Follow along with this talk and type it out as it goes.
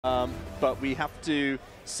But we have to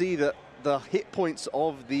see that the hit points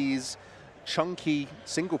of these chunky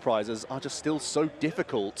single prizes are just still so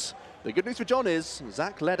difficult. The good news for John is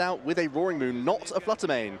Zach led out with a Roaring Moon, not a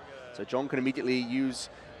Fluttermane. So John can immediately use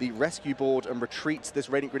the rescue board and retreat this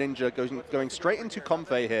Radiant Greninja, going straight into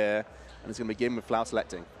Comfey here. And it's going to begin with Flower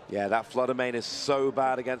Selecting. Yeah, that Fluttermane is so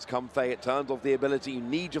bad against Comfey. It turns off the ability. You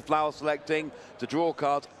need your Flower Selecting to draw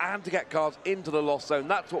cards and to get cards into the Lost Zone.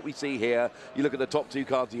 That's what we see here. You look at the top two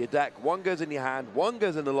cards of your deck. One goes in your hand, one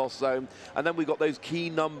goes in the Lost Zone. And then we've got those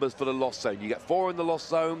key numbers for the Lost Zone. You get 4 in the Lost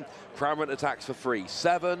Zone. Cramorant attacks for free.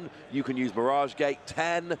 7, you can use Mirage Gate.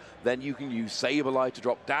 10, then you can use Sableye to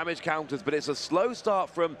drop damage counters. But it's a slow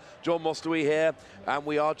start from John Mostowy here. And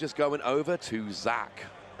we are just going over to Zach.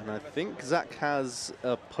 And I think Zach has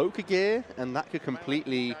a Poker Gear, and that could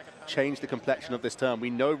completely change the complexion of this turn. We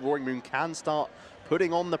know Roaring Moon can start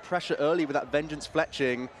putting on the pressure early with that Vengeance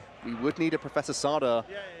Fletching. We would need a Professor Sada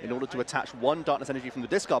in order to attach 1 Darkness Energy from the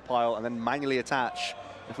discard pile and then manually attach.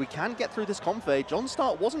 If we can get through this Comfey, John's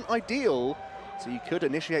start wasn't ideal, so you could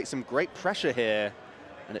initiate some great pressure here.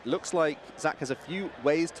 And it looks like Zach has a few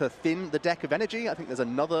ways to thin the deck of energy. I think there's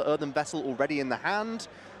another Earthen Vessel already in the hand.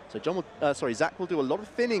 So Zach will do a lot of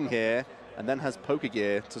thinning here, and then has Poker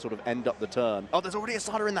Gear to sort of end up the turn. Oh, there's already a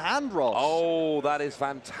Sada in the hand, Ross. Oh, that is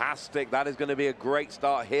fantastic. That is going to be a great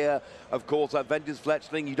start here. Of course, that Vengeance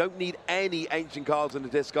Fletchling, you don't need any ancient cards in the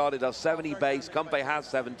discard. It does 70 base. Comfey has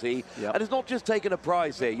 70. Yep. And it's not just taking a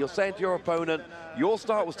prize here. You're saying to your opponent, your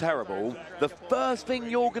start was terrible. The first thing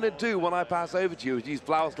you're going to do when I pass over to you is use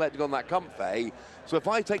Flower Selecting on that Comfey. So if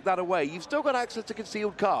I take that away, you've still got access to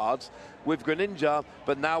concealed cards with Greninja,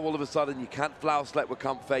 but now all of a sudden you can't Flower Select with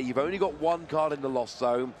Comfey. You've only got 1 card in the Lost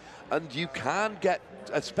Zone, and you can get,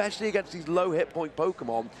 especially against these low hit point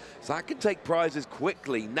Pokemon, so that can take prizes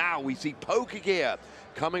quickly. Now we see Poker Gear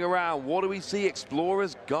coming around. What do we see?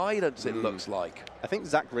 Explorer's Guidance, it looks like. I think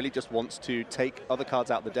Zach really just wants to take other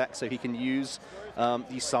cards out of the deck so he can use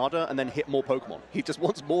the Sada and then hit more Pokemon. He just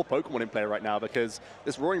wants more Pokemon in play right now because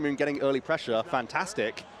this Roaring Moon getting early pressure,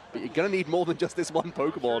 fantastic, but you're going to need more than just this 1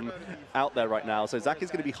 Pokemon out there right now. So Zach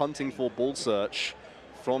is going to be hunting for Ball Search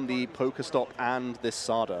from the Pokestop and this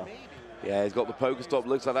Sada. Yeah, he's got the Pokestop.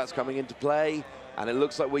 Looks like that's coming into play. And it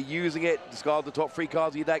looks like we're using it. Discard the top 3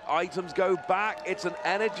 cards of your deck. Items go back. It's an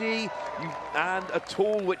energy and a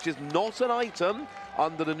tool, which is not an item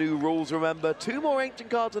under the new rules, remember. 2 more ancient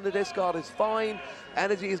cards in the discard is fine.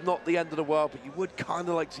 Energy is not the end of the world, but you would kind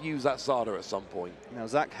of like to use that Sada at some point. Now,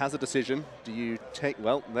 Zach has a decision. Do you take,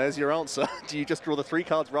 well, there's your answer. Do you just draw the 3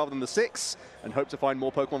 cards rather than the 6 and hope to find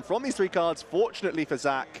more Pokemon from these 3 cards? Fortunately for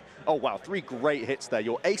Zach, oh wow, 3 great hits there.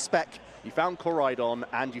 Your A-Spec, you found Koraidon,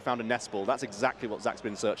 and you found a Nest Ball. That's exactly what Zach's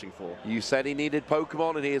been searching for. You said he needed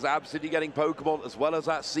Pokemon, and he is absolutely getting Pokemon, as well as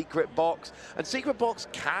that Secret Box. And Secret Box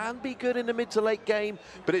can be good in the mid to late game,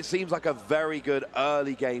 but it seems like a very good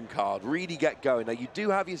early game card. Really get going. Now, you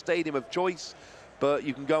do have your Stadium of Choice, but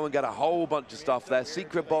you can go and get a whole bunch of stuff there.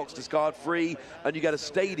 Secret Box, discard free, and you get a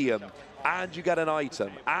Stadium, and you get an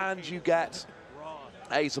item, and you get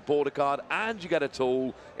a supporter card, and you get a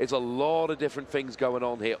tool. It's a lot of different things going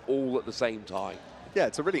on here all at the same time. Yeah,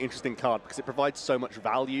 it's a really interesting card because it provides so much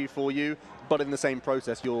value for you, but in the same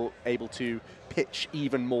process, you're able to pitch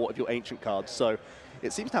even more of your ancient cards. So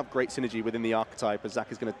it seems to have great synergy within the archetype as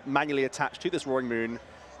Zach is going to manually attach to this Roaring Moon.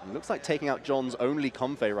 It looks like taking out John's only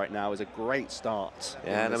Comfey right now is a great start.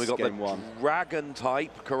 Yeah, and then we got the Dragon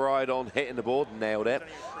type Koraidon hitting the board, nailed it.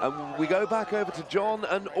 And we go back over to John,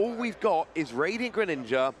 and all we've got is Radiant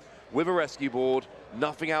Greninja with a rescue board.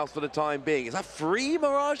 Nothing else for the time being. Is that free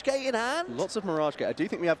Mirage Gate in hand? Lots of Mirage Gate. I do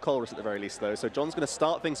think we have Colress at the very least, though. So John's going to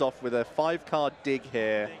start things off with a 5-card dig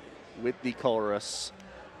here with the Colress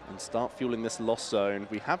and start fueling this Lost Zone.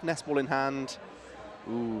 We have Nest Ball in hand.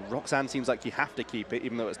 Ooh, Roxanne seems like you have to keep it,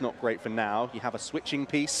 even though it's not great for now. You have a switching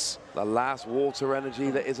piece. The last water energy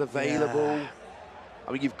that is available. Yeah.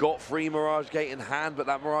 I mean, you've got free Mirage Gate in hand, but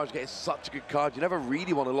that Mirage Gate is such a good card. You never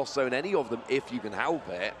really want to Lost Zone any of them if you can help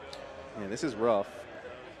it. Yeah, this is rough.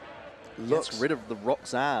 Gets rid of the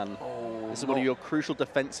Roxanne. Oh, this is one of your crucial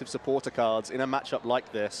defensive supporter cards in a matchup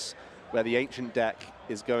like this, where the ancient deck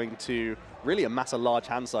is going to really amass a large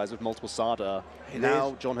hand size with multiple Sada.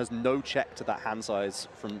 Now John has no check to that hand size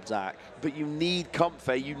from Zach. But you need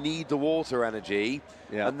Comfey, you need the water energy,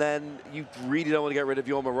 and then you really don't want to get rid of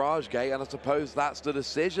your Mirage Gate, and I suppose that's the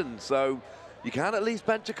decision. So you can at least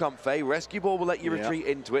bench a Comfey. Rescue Ball will let you retreat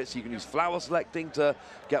into it, so you can use Flower Selecting to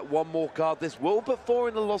get 1 more card. This will put 4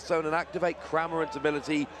 in the Lost Zone and activate Cramorant's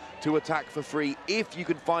ability to attack for free if you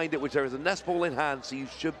can find it, which there is a Nest Ball in hand, so you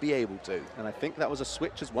should be able to. And I think that was a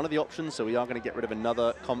switch as one of the options, so we are going to get rid of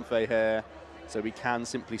another Comfey here. so we can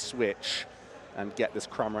simply switch and get this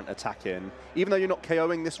Cramorant attack in. Even though you're not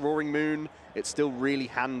KOing this Roaring Moon, it's still really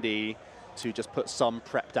handy to just put some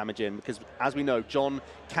prep damage in, because as we know, John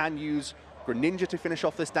can use Greninja to finish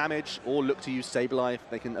off this damage, or look to use Sableye.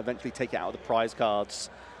 They can eventually take it out of the prize cards.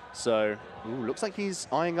 So, looks like he's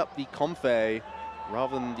eyeing up the Comfey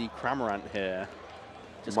rather than the Cramorant here.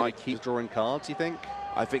 Just might keep drawing cards, you think?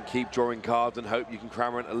 I think keep drawing cards and hope you can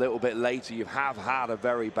Cramorant a little bit later. You have had a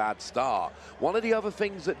very bad start. One of the other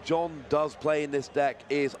things that John does play in this deck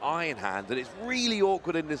is Iron Hand, and it's really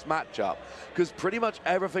awkward in this matchup because pretty much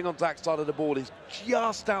everything on Zach's side of the board is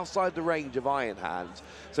just outside the range of Iron Hands.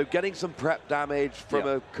 So getting some prep damage from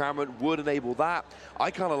a Cramorant would enable that.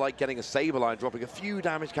 I kind of like getting a Sableye, dropping a few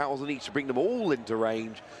damage counters on each to bring them all into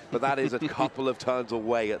range, but that is a couple of turns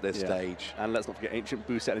away at this stage. And let's not forget, Ancient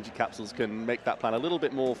Boost Energy Capsules can make that plan a little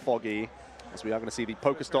bit more foggy, as we are going to see the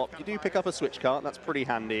Pokestop. You do pick up a switch card, that's pretty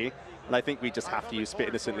handy, and I think we just have to use Spit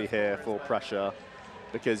Innocently here for pressure,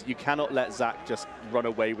 because you cannot let Zach just run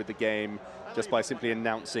away with the game just by simply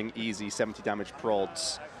announcing easy 70 damage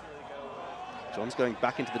prods. John's going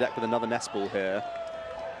back into the deck with another Nest Ball here.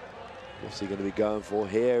 What's he going to be going for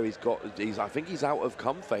here? I think he's out of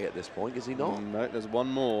Comfey at this point, is he not? No, there's one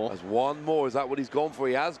more. There's one more. Is that what he's gone for?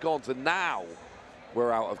 He has gone to now.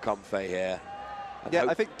 We're out of Comfey here. Yeah,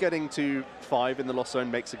 I think getting to 5 in the Lost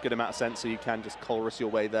Zone makes a good amount of sense, so you can just Colress your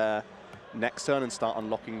way there next turn and start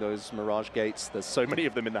unlocking those Mirage Gates. There's so many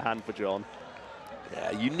of them in the hand for John.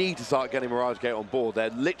 Yeah, you need to start getting Mirage Gate on board.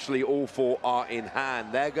 They're literally all 4 are in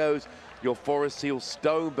hand. There goes your Forest Seal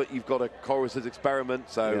Stone, but you've got a Colress's Experiment,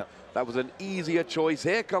 so that was an easier choice.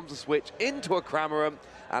 Here comes a switch into a Cramorant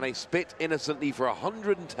and a Spit Innocently for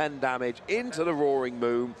 110 damage into the Roaring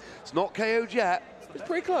Moon. It's not KO'd yet. It's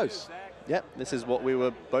pretty close. Yep, this is what we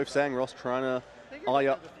were both saying, Ross, trying to eye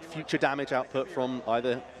up future damage output from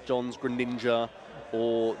either John's Greninja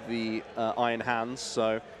or the Iron Hands,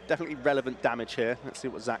 so definitely relevant damage here. Let's see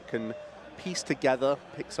what Zach can piece together.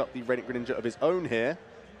 Picks up the Radiant Greninja of his own here.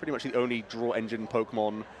 Pretty much the only draw engine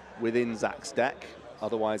Pokemon within Zach's deck.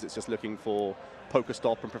 Otherwise, it's just looking for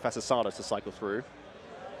Pokestop and Professor Sada to cycle through.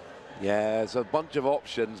 Yeah, there's a bunch of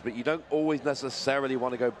options, but you don't always necessarily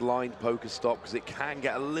want to go blind Pokestop because it can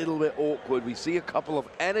get a little bit awkward. We see a couple of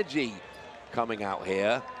energy coming out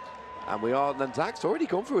here, and then Zach's already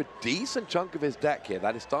gone through a decent chunk of his deck here.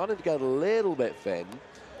 That is starting to get a little bit thin.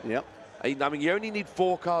 Yep. I mean, you only need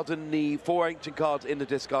 4 ancient cards in the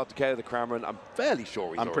discard to KO the Cramorant. I'm fairly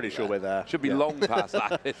sure I'm pretty sure we're there. Should be long past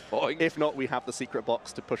that at this point. If not, we have the secret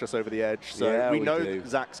box to push us over the edge. So we know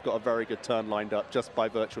Zach's got a very good turn lined up just by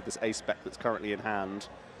virtue of this Ace Spec that's currently in hand.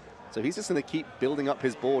 So he's just going to keep building up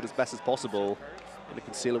his board as best as possible. Going to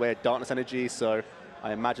conceal away a Darkness Energy, so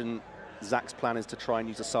I imagine Zach's plan is to try and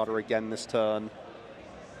use a Sada again this turn.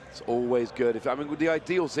 It's always good. I mean, the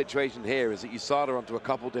ideal situation here is that you Sada onto a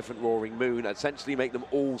couple different Roaring Moon, essentially make them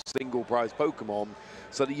all single prize Pokemon,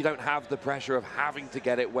 so that you don't have the pressure of having to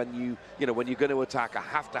get it when when you're going to attack. I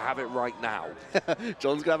have to have it right now.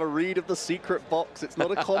 John's going to have a read of the secret box. It's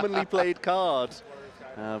not a commonly played card,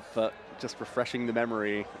 but just refreshing the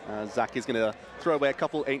memory. Zach is going to throw away a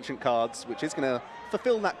couple ancient cards, which is going to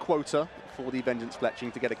fulfill that quota for the Vengeance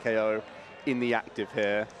Fletching to get a KO in the active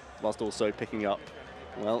here, whilst also picking up,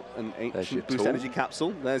 well, an Ancient Boost Energy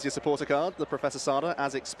Capsule. There's your supporter card, the Professor Sada,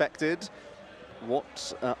 as expected.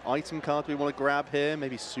 What item card do we want to grab here?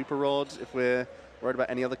 Maybe Super Rod, if we're worried about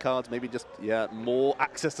any other cards. Maybe just, more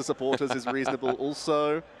access to supporters is reasonable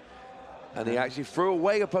also. And he actually threw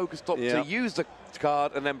away a Pokestop to use the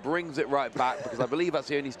card and then brings it right back, because I believe that's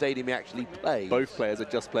the only stadium he actually plays. Both players are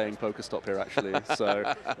just playing Pokestop here, actually.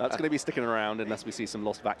 So that's going to be sticking around unless we see some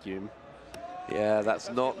Lost Vacuum. Yeah, that's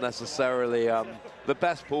not necessarily the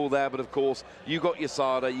best pull there, but of course, you got your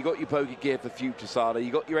Sada, you got your Pokegear for future Sada, you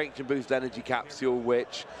got your Ancient Boost Energy Capsule,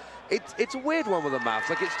 which it's a weird one with the maths.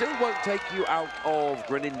 Like, it still won't take you out of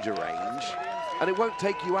Greninja range, and it won't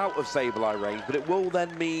take you out of Sableye range, but it will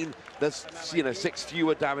then mean there's 6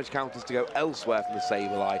 fewer damage counters to go elsewhere from the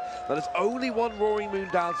Sableye. Now, there's only one Roaring Moon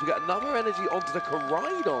down, so we get another energy onto the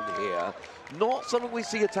Koraidon here. Not something we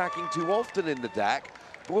see attacking too often in the deck.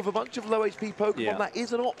 But with a bunch of low HP Pokemon, that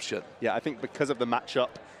is an option. Yeah, I think because of the matchup,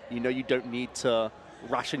 you don't need to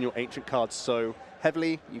ration your ancient cards so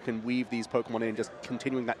heavily. You can weave these Pokemon in, just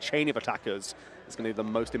continuing that chain of attackers. It's going to be the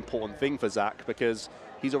most important thing for Zach, because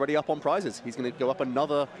he's already up on prizes. He's going to go up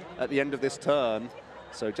another at the end of this turn.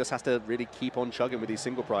 So just has to really keep on chugging with these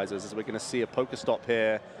single prizes, as we're going to see a Pokestop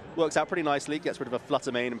here. Works out pretty nicely, gets rid of a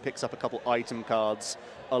Fluttermane and picks up a couple item cards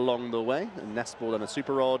along the way. A Nest Ball and a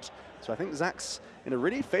Super Rod. So I think Zach's in a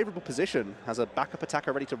really favorable position. Has a backup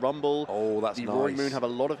attacker ready to rumble. Oh, that's the nice. Roaring Moon have a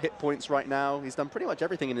lot of hit points right now. He's done pretty much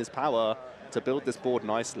everything in his power to build this board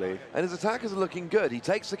nicely. And his attackers are looking good. He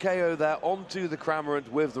takes the KO there onto the Cramorant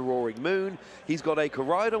with the Roaring Moon. He's got a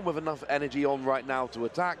Koraidon with enough energy on right now to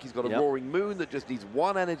attack. He's got a Roaring Moon that just needs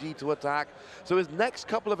 1 energy to attack. So his next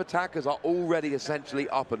couple of attackers are already essentially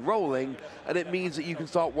up and rolling, and it means that you can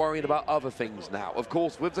start worrying about other things now. Of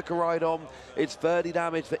course, with the Koraidon, it's 30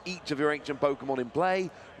 damage for each of your ancient Pokemon in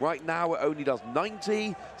play. Right now, it only does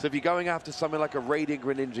 90. So if you're going after something like a Radiant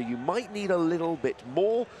Greninja, you might need a little bit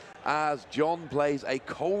more, as John plays a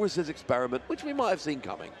Colress's Experiment, which we might have seen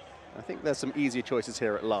coming. I think there's some easier choices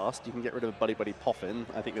here at last. You can get rid of Buddy Buddy Poffin.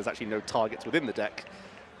 I think there's actually no targets within the deck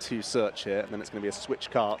to search here. And then it's going to be a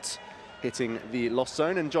switch cart hitting the Lost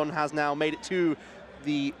Zone. And John has now made it to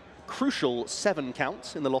the crucial 7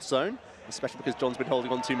 count in the Lost Zone, especially because John's been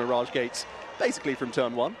holding on to Mirage Gates basically from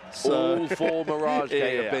turn 1. So all 4 Mirage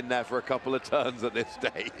Gate have been there for a couple of turns at this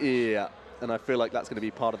stage. Yeah. And I feel like that's going to be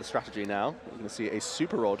part of the strategy now. We're going to see a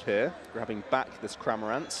Super Rod here, grabbing back this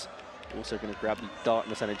Cramorant. Also going to grab the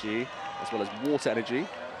Darkness Energy, as well as Water Energy.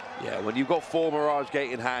 Yeah, when you've got 4 Mirage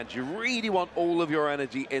Gate in hand, you really want all of your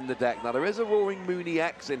energy in the deck. Now, there is a Roaring Moon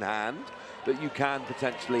EX in hand that you can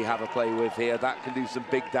potentially have a play with here. That can do some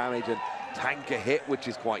big damage and tank a hit, which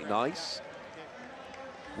is quite nice.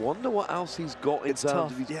 Wonder what else he's got in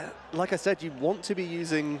terms of... Yeah, like I said, you want to be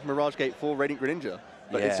using Mirage Gate for Radiant Greninja.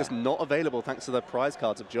 But it's just not available thanks to the prize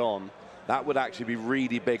cards of John. That would actually be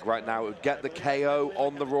really big right now. It would get the KO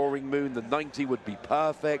on the Roaring Moon. The 90 would be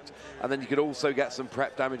perfect. And then you could also get some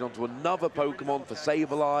prep damage onto another Pokemon for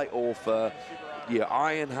Sableye or for your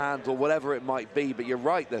Iron Hands or whatever it might be. But you're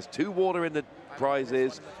right, there's 2 water in the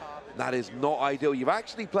prizes. That is not ideal. You've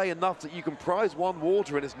actually played enough that you can prize 1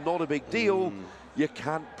 water and it's not a big deal. You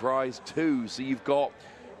can't prize 2. So you've got...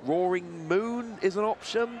 Roaring Moon is an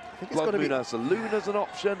option. Blood Moon Ursaluna's an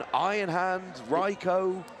option. Iron Hands,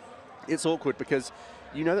 Raikou. It's awkward because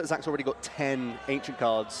you know that Zach's already got 10 ancient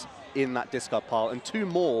cards in that discard pile, and 2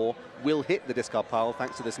 more will hit the discard pile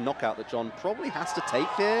thanks to this knockout that John probably has to take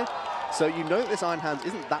here. So you know that this Iron Hands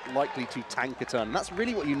isn't that likely to tank a turn. And that's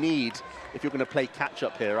really what you need if you're going to play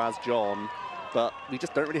catch-up here as John. But we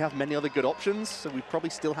just don't really have many other good options, so we probably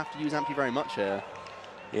still have to use Ampy very much here.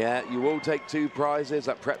 Yeah, you will take 2 prizes.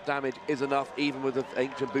 That prep damage is enough, even with the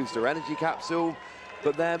Ancient Booster Energy Capsule.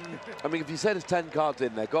 But then, I mean, if you said there's 10 cards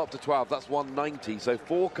in there, go up to 12, that's 190. So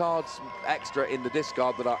 4 cards extra in the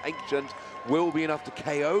discard that are Ancient will be enough to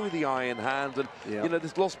KO the Iron Hands. And, you know,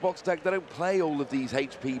 this Lost Box deck, they don't play all of these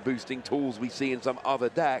HP boosting tools we see in some other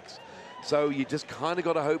decks. So you just kind of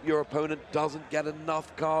got to hope your opponent doesn't get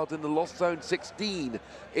enough cards in the Lost Zone. 16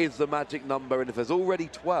 is the magic number, and if there's already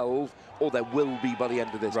 12, or there will be by the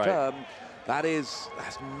end of this term, that's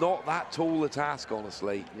not that tall a task,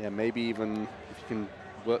 honestly. Yeah, maybe even if you can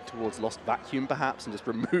work towards Lost Vacuum, perhaps, and just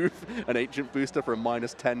remove an Ancient Booster for a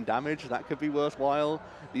 -10 damage, that could be worthwhile.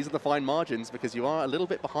 These are the fine margins, because you are a little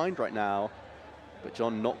bit behind right now. But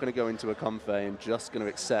John not going to go into a Comfey and just going to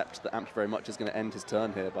accept that Amped very much is going to end his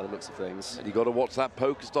turn here by the looks of things. And you got to watch that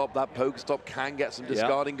Pokestop. That Pokestop can get some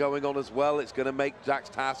discarding going on as well. It's going to make Jack's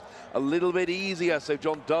task a little bit easier. So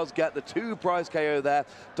John does get the 2 prize KO there.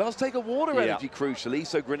 Does take a water energy crucially.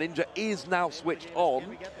 So Greninja is now switched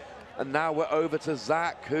on. And now we're over to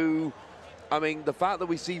Zach, who... I mean, the fact that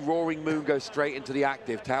we see Roaring Moon go straight into the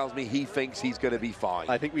active tells me he thinks he's going to be fine.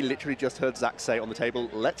 I think we literally just heard Zach say on the table,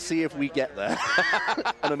 let's see if we get there.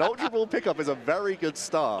 And an Ultra Ball pickup is a very good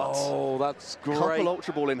start. Oh, that's great. Couple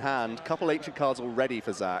Ultra Ball in hand, couple Ancient cards already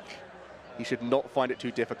for Zach. He should not find it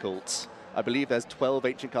too difficult. I believe there's 12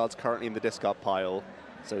 Ancient cards currently in the discard pile.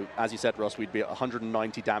 So, as you said, Ross, we'd be at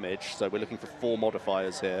 190 damage, so we're looking for 4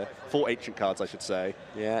 modifiers here. 4 Ancient cards, I should say.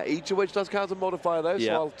 Yeah, each of which does count as a modifier, though,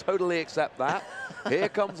 so I'll totally accept that. Here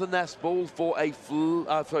comes a Nest Ball for a for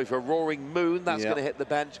a Roaring Moon. That's going to hit the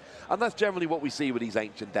bench, and that's generally what we see with these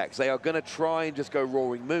Ancient decks. They are going to try and just go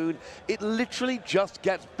Roaring Moon. It literally just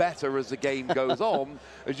gets better as the game goes on,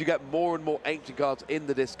 as you get more and more Ancient cards in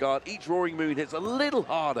the discard. Each Roaring Moon hits a little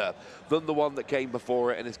harder than the one that came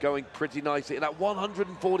before it, and it's going pretty nicely. And that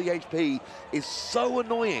 140 HP is so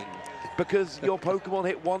annoying, because your Pokemon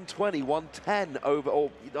hit 120, 110 over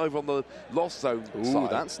on the Lost Zone side. Ooh,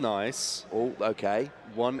 that's nice. Oh, okay.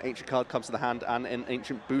 1 Ancient card comes to the hand, and an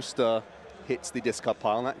Ancient Booster hits the discard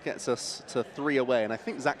pile, and that gets us to 3 away. And I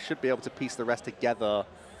think Zach should be able to piece the rest together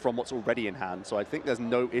from what's already in hand. So I think there's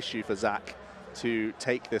no issue for Zach to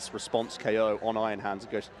take this response KO on Iron Hands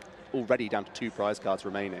and go already down to 2 prize cards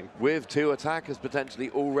remaining. With 2 attackers potentially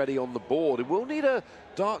already on the board. It will need a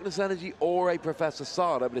Darkness Energy or a Professor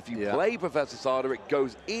Sada, but if you play Professor Sada, it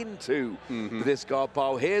goes into the discard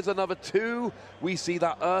pile. Here's another 2. We see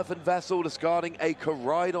that Earthen Vessel discarding a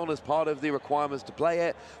Koraidon as part of the requirements to play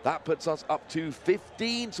it. That puts us up to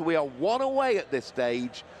 15, so we are 1 away at this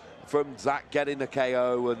stage from Zach getting the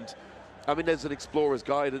KO. And I mean, there's an Explorer's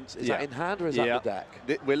Guidance. Is that in hand or is that the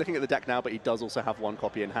deck? We're looking at the deck now, but he does also have 1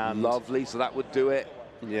 copy in hand. Lovely, so that would do it.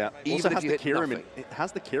 Yeah, Even also if you hit nothing. it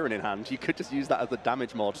has the Kieran in hand. You could just use that as the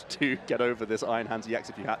damage mod to get over this Iron Hands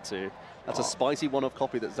EX if you had to. That's a spicy one-off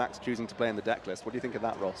copy that Zach's choosing to play in the deck list. What do you think of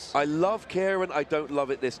that, Ross? I love Kieran. I don't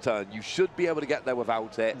love it this turn. You should be able to get there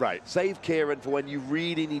without it. Right. Save Kieran for when you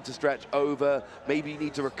really need to stretch over. Maybe you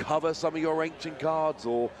need to recover some of your ancient cards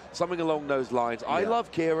or something along those lines. I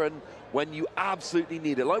love Kieran when you absolutely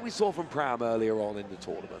need it, like we saw from Pram earlier on in the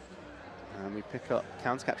tournament. And we pick up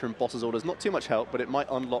Countercatcher and Boss's Orders. Not too much help, but it might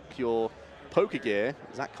unlock your Poker Gear.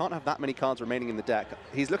 Zach can't have that many cards remaining in the deck.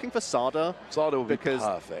 He's looking for Sada. Sada will be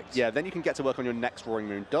perfect. Yeah, then you can get to work on your next Roaring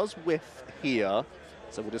Moon. Does whiff here,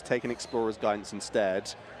 so we'll just take an Explorer's Guidance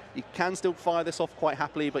instead. You can still fire this off quite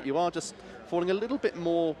happily, but you are just falling a little bit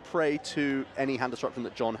more prey to any hand disruption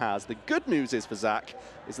that John has. The good news is for Zach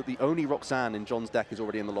is that the only Roxanne in John's deck is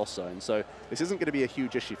already in the lost zone, so this isn't going to be a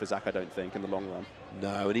huge issue for Zach, I don't think, in the long run.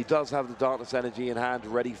 No, and he does have the Darkness Energy in hand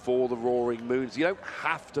ready for the Roaring Moons. You don't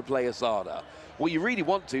have to play Asada. Well, you really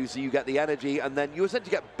want to, so you get the energy, and then you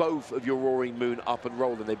essentially get both of your Roaring Moon up and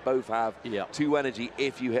rolling. They both have 2 energy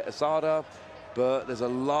if you hit Asada. But there's a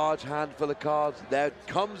large handful of cards. There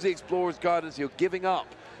comes the Explorer's Guidance. You're giving up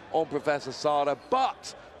on Professor Sada,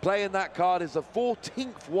 but playing that card is the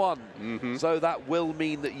 14th one. So that will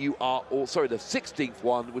mean that you are, the 16th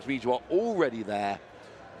one, which means you are already there.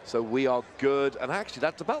 So we are good. And actually,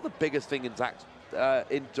 that's about the biggest thing in Zach's,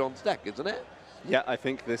 in John's deck, isn't it? Yeah, I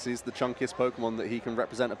think this is the chunkiest Pokemon that he can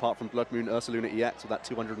represent apart from Blood Moon Ursaluna EX with that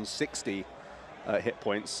 260 hit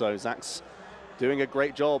points. So Zach's doing a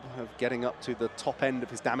great job of getting up to the top end of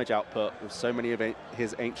his damage output with so many of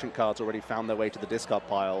his ancient cards already found their way to the discard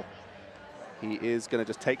pile. He is going to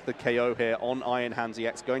just take the KO here on Iron Hands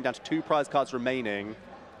EX, going down to 2 prize cards remaining.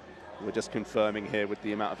 We're just confirming here with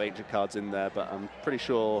the amount of ancient cards in there, but I'm pretty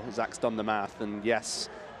sure Zach's done the math, and yes,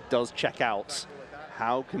 does check out.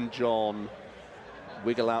 How can John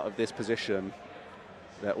wiggle out of this position?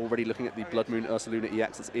 They're already looking at the Blood Moon Ursaluna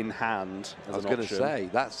EX that's in hand as an option. I was going to say,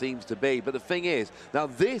 that seems to be. But the thing is, now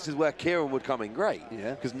this is where Kieran would come in great.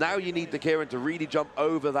 Yeah. Because now you need the Kieran to really jump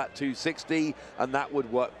over that 260, and that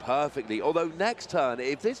would work perfectly. Although next turn,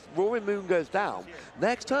 if this Roaring Moon goes down,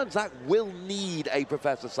 next turn Zach will need a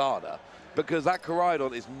Professor Sada, because that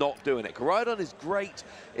Koraidon is not doing it. Koraidon is great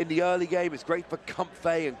in the early game. It's great for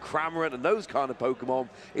Comfey and Cramorant and those kind of Pokemon.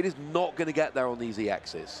 It is not going to get there on these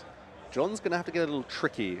EXs. John's going to have to get a little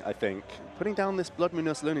tricky, I think. Putting down this Blood Moon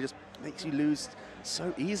Ursaluna just makes you lose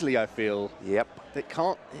so easily, I feel. Yep. It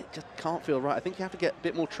just can't feel right. I think you have to get a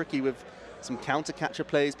bit more tricky with some counter catcher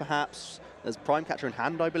plays, perhaps. There's Prime Catcher in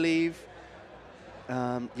hand, I believe.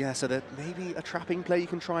 Yeah, so there may be a trapping play you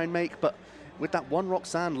can try and make, but with that one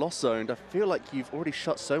Roxanne lost zoned, I feel like you've already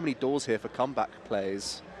shut so many doors here for comeback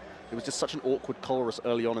plays. It was just such an awkward chorus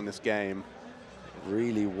early on in this game.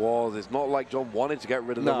 Really was. It's not like John wanted to get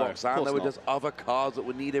rid of the Roxanne. There were just other cards that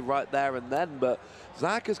were needed right there and then. But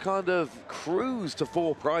Zach has kind of cruised to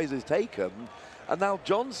 4 prizes taken. And now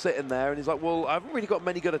John's sitting there and he's like, well, I haven't really got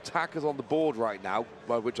many good attackers on the board right now,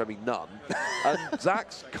 by which I mean none. And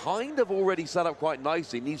Zach's kind of already set up quite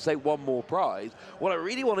nicely. Needs to take 1 more prize. What I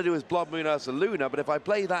really want to do is Blood Moon Ursaluna, but if I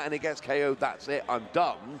play that and it gets KO'd, that's it. I'm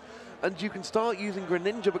done. And you can start using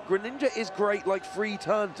Greninja, but Greninja is great like free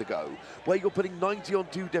turn to go, where you're putting 90 on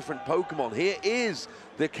 2 different Pokemon. Here is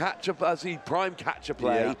the Prime Catcher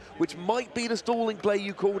play, which might be the stalling play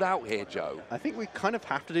you called out here, Joe. I think we kind of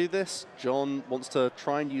have to do this. John wants to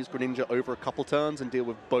try and use Greninja over a couple turns and deal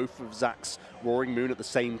with both of Zach's Roaring Moon at the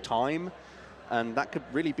same time. And that could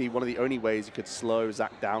really be one of the only ways you could slow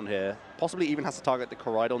Zach down here. Possibly even has to target the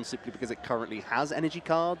Koraidon simply because it currently has energy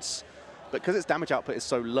cards. But because its damage output is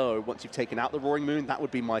so low, once you've taken out the Roaring Moon, that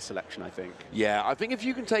would be my selection, I think. Yeah, I think if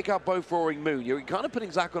you can take out both Roaring Moon, you're kind of putting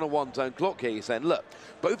Zach on a 1-turn clock here. You're saying, look,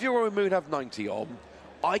 both your Roaring Moon have 90 on.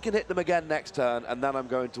 I can hit them again next turn, and then I'm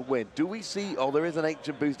going to win. Do we see... Oh, there is an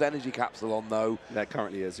Ancient Boost Energy Capsule on, though. There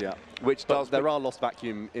currently is, yeah. Which does... There are Lost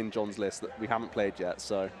Vacuum in John's list that we haven't played yet,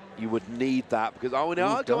 so... You would need that, because... Oh, we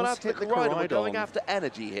are going after the Koraidon. We're going after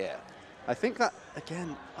energy here. I think that,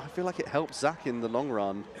 again, I feel like it helps Zach in the long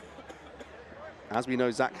run. As we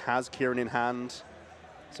know, Zach has Kieran in hand,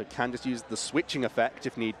 so can just use the switching effect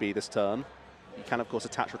if need be this turn. You can, of course,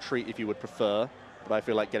 attach Retreat if you would prefer, but I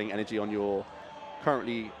feel like getting energy on your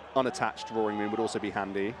currently unattached Roaring Moon would also be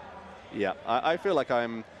handy. Yeah, I feel like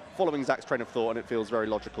I'm following Zach's train of thought, and it feels very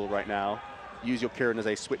logical right now. Use your Kirin as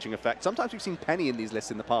a switching effect. Sometimes we've seen Penny in these lists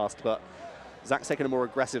in the past, but Zach's taking a more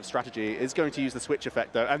aggressive strategy, is going to use the switch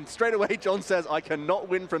effect, though. And straight away, John says, I cannot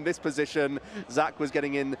win from this position. Zach was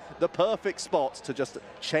getting in the perfect spot to just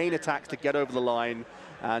chain attacks to get over the line.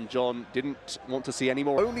 And John didn't want to see any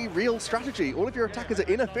more. Only real strategy. All of your attackers are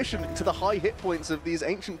inefficient to the high hit points of these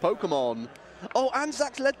ancient Pokemon. Oh, and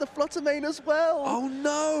Zach's led the Flutter Mane as well. Oh,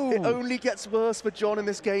 no. It only gets worse for John in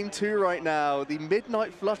this game, too, right now. The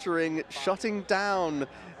Midnight Fluttering shutting down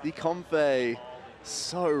the Comfey.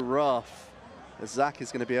 So rough. Zach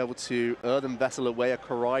is going to be able to Earthen Vessel away a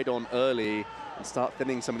Koraidon early and start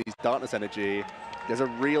thinning some of these Darkness energy. There's a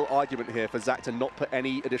real argument here for Zach to not put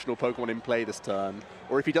any additional Pokemon in play this turn.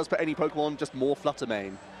 Or if he does put any Pokemon, just more Flutter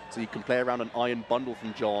Mane. So you can play around an Iron Bundle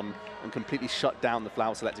from John and completely shut down the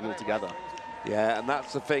Flower Selecting altogether. Yeah, and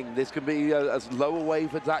that's the thing. This can be a lower way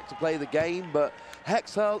for Zach to play the game, but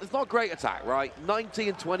Hex Hurl, it's not a great attack, right? 90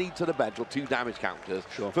 and 20 to the bench, or 2 damage counters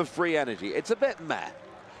for free energy. It's a bit meh.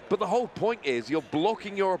 But the whole point is you're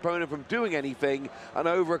blocking your opponent from doing anything, and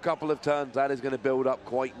over a couple of turns, that is going to build up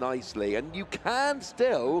quite nicely. And you can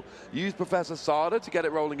still use Professor Sada to get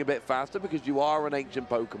it rolling a bit faster because you are an ancient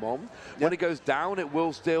Pokemon. When it goes down, it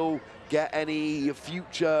will still get any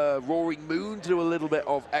future Roaring Moon to do a little bit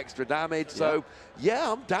of extra damage. So,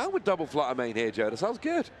 yeah, I'm down with double Flutter Mane here, Joe. That sounds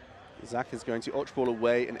good. Zach is going to Ultra Ball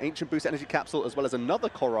away an Ancient Boost Energy Capsule as well as another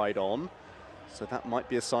Koraidon. So that might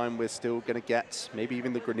be a sign we're still going to get maybe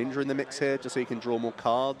even the Greninja in the mix here, just so you can draw more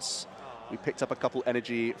cards. We picked up a couple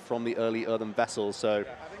energy from the early Earthen Vessel, so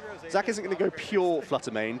Zach isn't going to go pure Flutter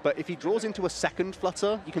Mane, but if he draws into a second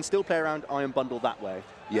Flutter, you can still play around Iron Bundle that way.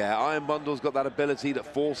 Yeah, Iron Bundle's got that ability that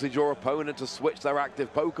forces your opponent to switch their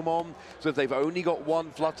active Pokemon. So if they've only got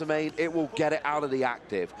 1 Flutter Mane, it will get it out of the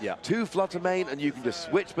active. 2 Flutter Mane, and you can just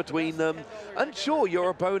switch between them. And sure, your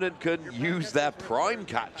opponent can use their Prime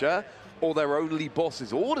Catcher or their only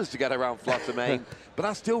boss's orders to get around Flutter Mane, but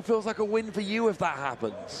that still feels like a win for you if that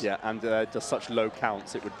happens. Yeah, and just such low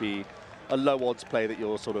counts, it would be a low odds play that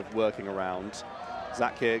you're sort of working around.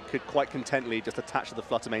 Zach here could quite contently just attach to the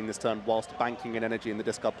Flutter Mane this turn whilst banking an energy in the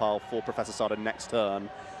discard pile for Professor Sada next turn.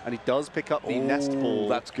 And he does pick up the Nest Ball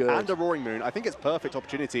that's good. And a Roaring Moon. I think it's perfect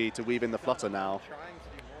opportunity to weave in the Flutter now.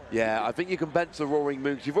 Yeah, I think you can bench the Roaring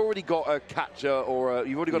Moon because you've already got a catcher or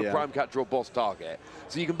you've already got a Prime Catcher or boss target.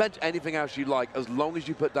 So you can bench anything else you like as long as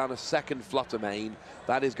you put down a second Flutter Mane.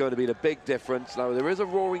 That is going to be the big difference. Now, there is a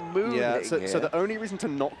Roaring Moon so the only reason to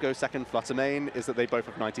not go second Flutter Mane is that they both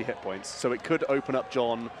have 90 hit points. So it could open up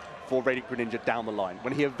John for Radiant Greninja down the line.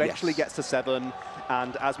 When he eventually gets to 7,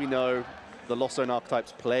 and as we know, the Lost Zone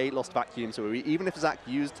archetypes play Lost Vacuum, so even if Zach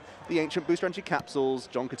used the Ancient Booster Energy Capsules,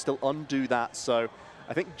 John could still undo that. So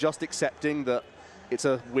I think just accepting that it's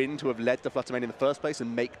a win to have led the Flutter Mane in the first place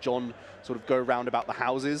and make John sort of go round about the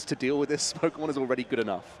houses to deal with this Pokemon is already good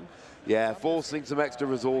enough. Yeah, forcing some extra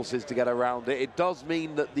resources to get around it. It does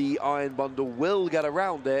mean that the Iron Bundle will get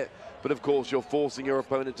around it, but of course you're forcing your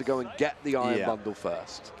opponent to go and get the Iron Bundle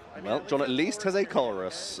first. Well, John at least has a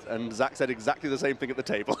Colress, and Zach said exactly the same thing at the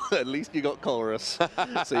table. At least you got Colress,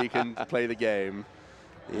 so you can play the game.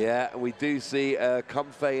 Yeah, we do see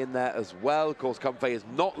Comfey in there as well. Of course, Comfey is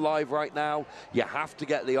not live right now. You have to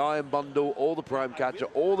get the Iron Bundle or the Prime Catcher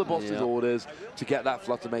or the boss's orders to get that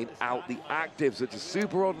Flutter Mane out the active. So it's a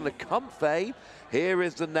Super Odd and a Comfey. Here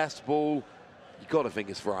is the Nest Ball. You've got to think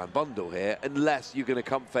it's for Iron Bundle here, unless you're going to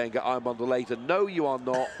Comfey and get Iron Bundle later. No, you are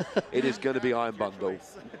not. It is going to be Iron Bundle.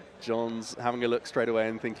 John's having a look straight away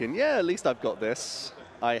and thinking, yeah, at least I've got this.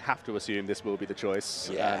 I have to assume this will be the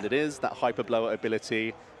choice. And it is that Hyper Blower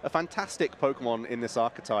ability. A fantastic Pokemon in this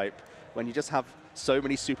archetype when you just have so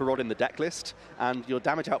many Super Rod in the deck list, and your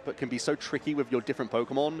damage output can be so tricky with your different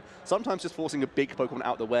Pokemon. Sometimes just forcing a big Pokemon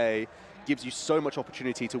out the way gives you so much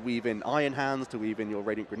opportunity to weave in Iron Hands, to weave in your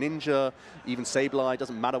Radiant Greninja, even Sableye.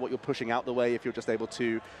 Doesn't matter what you're pushing out the way if you're just able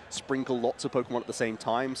to sprinkle lots of Pokemon at the same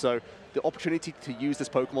time. So the opportunity to use this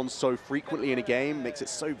Pokemon so frequently in a game makes it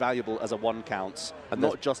so valuable as a 1 count, and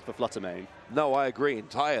not just for Flutter Mane. No, I agree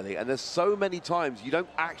entirely. And there's so many times you don't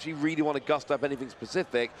actually really want to gust up anything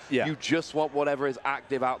specific. You just want whatever is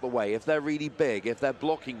active out the way. If they're really big, if they're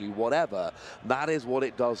blocking you, whatever, that is what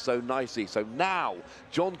it does so nicely. So now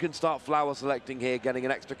John can start flower selecting here, getting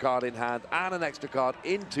an extra card in hand and an extra card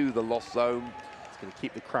into the Lost Zone. He's going to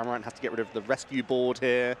keep the Cramorant, has to get rid of the rescue board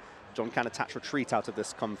here. John can attach Retreat out of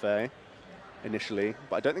this Comfey initially,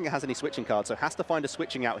 but I don't think it has any switching cards, so has to find a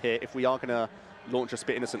switching out here if we are going to launch a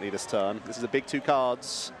Spit Innocently this turn. This is a big 2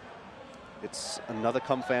 cards. It's another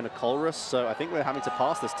Comfey and a Colress, so I think we're having to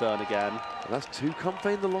pass this turn again. And that's 2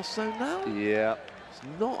 Comfey in the lost zone now? Yeah. It's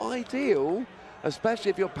not ideal, especially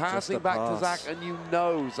if you're passing back to Zach and you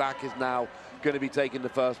know Zach is now going to be taking the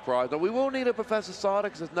first prize. Now, we will need a Professor Sada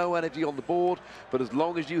because there's no energy on the board, but as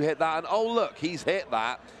long as you hit that, and oh, look, he's hit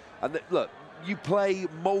that. And look, you play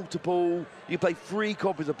multiple, you play 3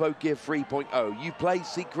 copies of Pokegear 3.0, you play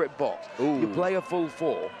Secret Box, you play a full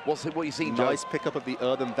 4. What you see, Joe? Nice pickup of the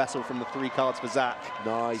Earthen Vessel from the 3 cards for Zach.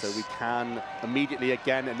 Nice. So we can immediately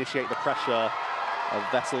again initiate the pressure. A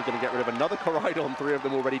Vessel going to get rid of another Koraidon, 3 of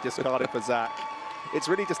them already discarded for Zach. It's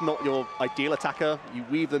really just not your ideal attacker. You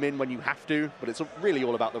weave them in when you have to, but it's really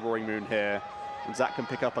all about the Roaring Moon here. And Zach can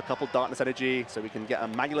pick up a couple Darkness Energy, so we can get a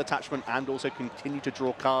manual attachment and also continue to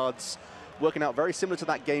draw cards. Working out very similar to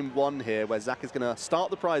that game 1 here, where Zach is going to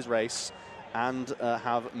start the prize race and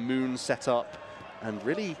have Moon set up. And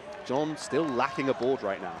really, John still lacking a board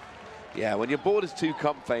right now. Yeah, when your board is 2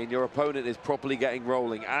 Comfey and your opponent is properly getting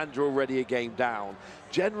rolling and you're already a game down,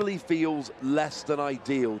 generally feels less than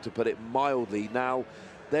ideal, to put it mildly. Now,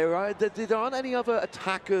 there aren't any other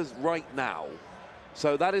attackers right now.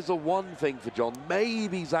 So that is the one thing for John.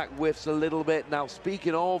 Maybe Zach whiffs a little bit. Now,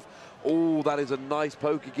 speaking of, oh, that is a nice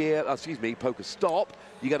Poker Stop.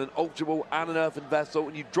 You get an Ultra Ball and an Earthen Vessel,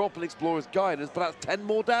 and you drop an Explorer's Guidance, but that's 10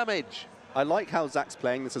 more damage. I like how Zach's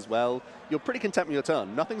playing this as well. You're pretty content with your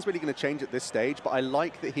turn. Nothing's really going to change at this stage, but I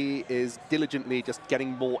like that he is diligently just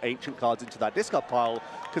getting more Ancient cards into that discard pile,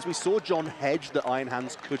 because we saw John hedge that Iron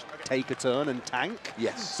Hands could take a turn and tank.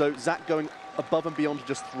 Yes. So Zach going above and beyond to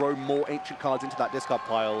just throw more Ancient cards into that discard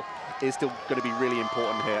pile is still going to be really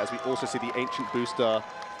important here, as we also see the Ancient booster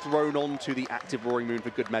thrown onto the active Roaring Moon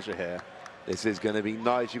for good measure here. This is going to be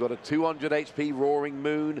nice. You've got a 200 HP Roaring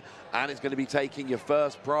Moon, and it's going to be taking your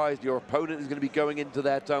first prize. Your opponent is going to be going into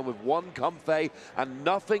their turn with 1 Comfey and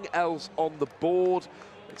nothing else on the board.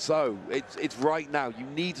 So it's right now. You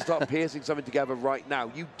need to start piecing something together right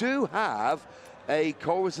now. You do have a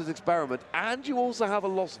Colress's Experiment, and you also have a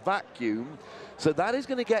Lost Vacuum. So that is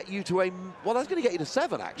going to get you to that's going to get you to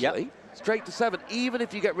 7, actually. Yep. Straight to 7, even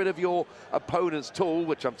if you get rid of your opponent's tool,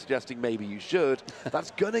 which I'm suggesting maybe you should.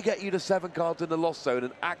 That's going to get you to 7 cards in the Lost Zone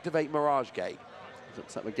and activate Mirage Gate.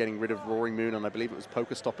 Looks like we're getting rid of Roaring Moon, and I believe it was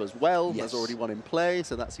Poker Stop as well. Yes. There's already one in play,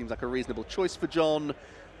 so that seems like a reasonable choice for John.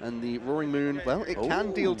 And the Roaring Moon, well, it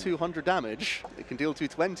can deal 200 damage. It can deal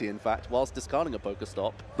 220, in fact, whilst discarding a Poker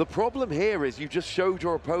Stop. The problem here is you just showed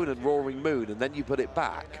your opponent Roaring Moon, and then you put it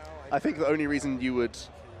back. I think the only reason you would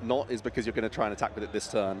not is because you're going to try and attack with it this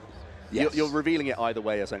turn. Yes. You're revealing it either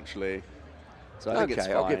way, essentially. So I think it's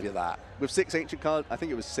fine. I'll give you that. With 6 Ancient cards, I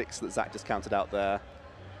think it was 6 that Zach just counted out there.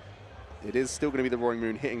 It is still going to be the Roaring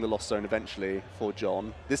Moon hitting the Lost Zone eventually for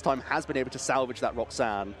John. This time has been able to salvage that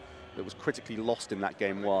Roxanne that was critically lost in that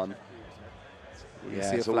game 1. You can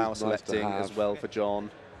see a flower selecting as well for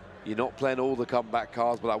John. You're not playing all the comeback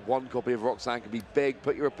cards, but that 1 copy of Roxanne can be big.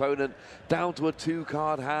 Put your opponent down to a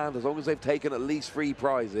 2-card hand as long as they've taken at least 3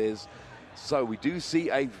 prizes. So we do see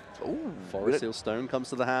a Forest Seal Stone comes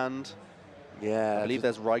to the hand. Yeah, I believe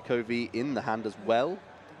there's Raikou V in the hand as well.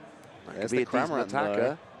 There's the Cramorant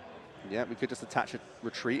attacker. Yeah, we could just attach a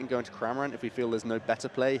retreat and go into Cramorant if we feel there's no better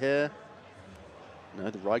play here. No,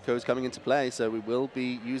 the Raikou is coming into play, so we will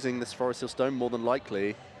be using this Forest Seal Stone more than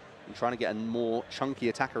likely and trying to get a more chunky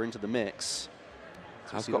attacker into the mix.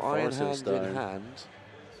 So I've got Iron Hands in hand.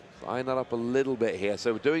 Iron that up a little bit here.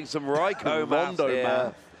 So we're doing some Raikou Rondo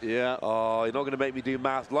math. Yeah. Oh, you're not going to make me do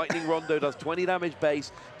math. Lightning Rondo does 20 damage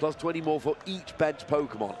base, plus 20 more for each bench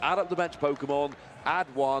Pokemon. Add up the bench Pokemon, add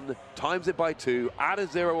 1, times it by 2, add a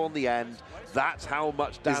 0 on the end. That's how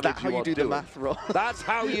much damage you are doing. Is that how you do the math, Rob? That's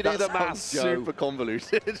how you do the math, Joe. Super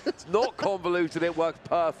convoluted. It's not convoluted, it works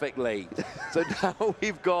perfectly. So now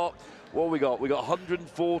we've got, what we got? We got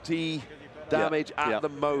 140 damage at the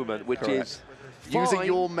moment, which is fine.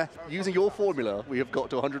 Using your formula, we have got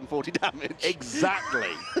to 140 damage. Exactly.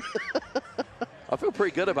 I feel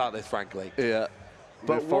pretty good about this, frankly. Yeah.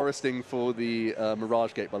 But we're foresting for the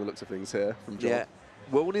Mirage Gate by the looks of things here from John. Yeah.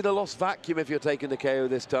 We'll need a Lost Vacuum if you're taking the KO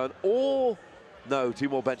this turn, or no, 2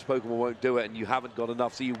 more bench Pokemon won't do it, and you haven't got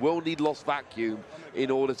enough. So you will need Lost Vacuum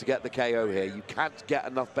in order to get the KO here. You can't get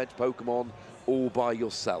enough bench Pokemon all by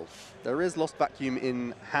yourself. There is Lost Vacuum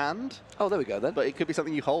in hand. Oh, there we go then. But it could be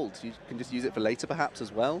something you hold. You can just use it for later perhaps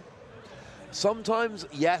as well. Sometimes,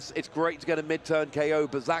 yes, it's great to get a mid-turn KO,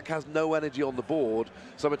 but Zach has no energy on the board.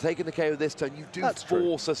 So we're taking the KO this turn. You do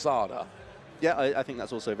force a Sada. Yeah, I think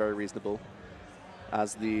that's also very reasonable,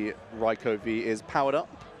 as the Raikou V is powered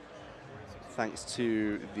up. thanks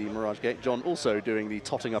to the Mirage Gate. John also doing the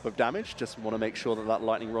totting up of damage. Just want to make sure that that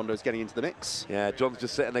Lightning Rondo is getting into the mix. Yeah, John's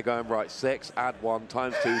just sitting there going, right, 6, add 1,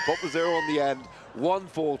 times 2, pop the 0 on the end,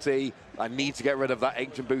 140. I need to get rid of that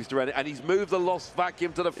Ancient Booster. And he's moved the Lost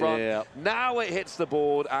Vacuum to the front. Yeah. Now it hits the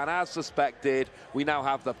board, and as suspected, we now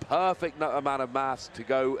have the perfect amount of mass to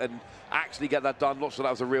go and actually get that done. Not sure that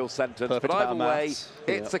was a real sentence, Perfect but either way,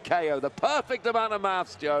 it's a KO. The perfect amount of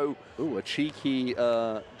mass, Joe. Ooh, a cheeky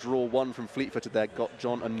draw 1 from Fleetfooted there got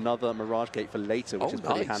John another Mirage Gate for later, which is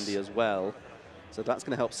pretty handy as well. So that's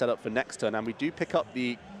going to help set up for next turn. And we do pick up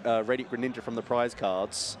the Radiant Greninja from the prize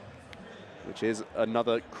cards, which is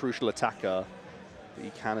another crucial attacker that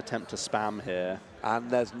you can attempt to spam here. And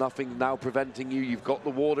there's nothing now preventing you. You've got the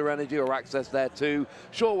water energy or access there too.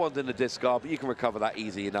 Sure, one's in the discard, but you can recover that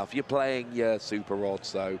easy enough. You're playing your Super Rod,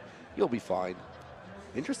 so you'll be fine.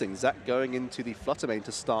 Interesting, Zach going into the Flutter Mane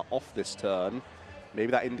to start off this turn.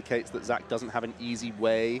 Maybe that indicates that Zach doesn't have an easy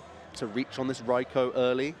way to reach on this Raikou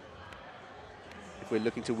early. If we're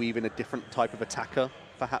looking to weave in a different type of attacker,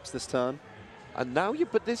 perhaps this turn. And now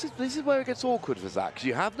but this is where it gets awkward for Zach, because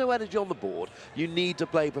you have no energy on the board. You need to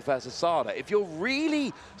play Professor Sada. If you're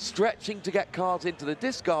really stretching to get cards into the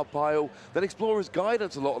discard pile, then Explorer's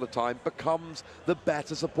Guidance a lot of the time becomes the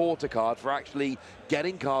better supporter card for actually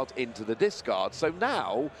getting cards into the discard. So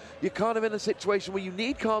now you're kind of in a situation where you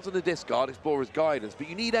need cards in the discard, Explorer's Guidance, but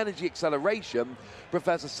you need energy acceleration,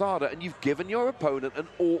 Professor Sada, and you've given your opponent an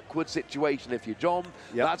awkward situation if you're John.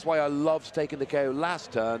 Yep. That's why I loved taking the KO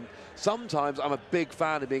last turn. Sometimes I'm a big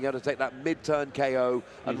fan of being able to take that mid-turn KO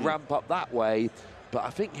and ramp up that way. But I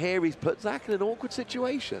think here he's put Zach in an awkward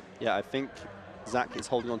situation. Yeah, I think Zach is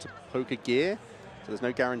holding on to Poker Gear, so there's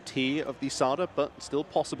no guarantee of the Sada, but still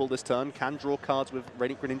possible this turn. Can draw cards with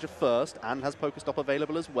Radiant Greninja first and has Pokestop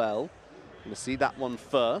available as well. Going to see that one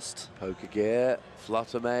first. Poker Gear,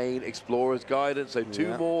 Flutter Mane, Explorer's Guidance. So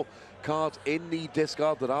two more cards in the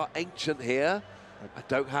discard that are ancient here. I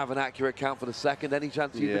don't have an accurate count for the second. Any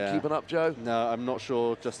chance you've been keeping up, Joe? No, I'm not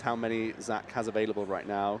sure just how many Zach has available right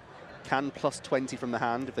now. Can plus 20 from the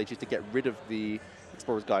hand if they choose to get rid of the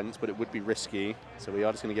Explorer's Guidance, but it would be risky. So we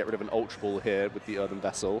are just going to get rid of an Ultra Ball here with the Earthen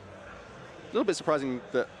Vessel. A little bit surprising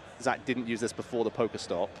that Zach didn't use this before the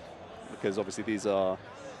Pokestop, because obviously these are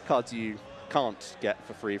cards you can't get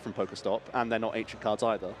for free from Pokestop, and they're not ancient cards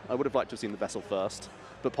either. I would have liked to have seen the Vessel first,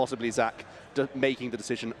 but possibly Zach making the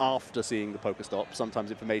decision after seeing the Pokestop.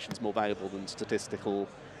 Sometimes information's more valuable than statistical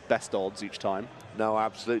best odds each time. No,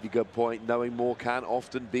 absolutely good point. Knowing more can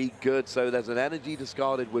often be good. So there's an energy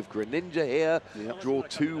discarded with Greninja here. Draw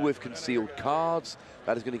 2 with concealed cards.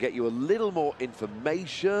 That is going to get you a little more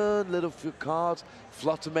information, little few cards.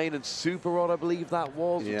 Flutter Mane and Super Rod, I believe that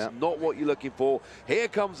was. It's not what you're looking for. Here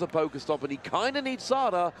comes the Pokestop, and he kind of needs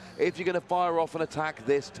Sada if you're going to fire off an attack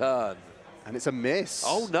this turn. And it's a miss.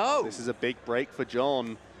 Oh, no. This is a big break for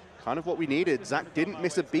John. Kind of what we needed. Zach didn't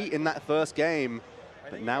miss a beat in that first game.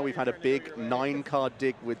 But now we've had a big 9-card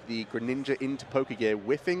dig with the Greninja into Poker Gear,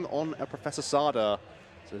 whiffing on a Professor Sada.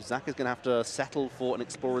 So Zach is going to have to settle for an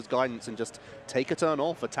Explorer's Guidance and just take a turn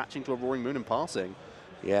off, attaching to a Roaring Moon and passing.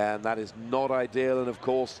 Yeah, and that is not ideal. And of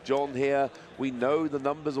course, John here, we know the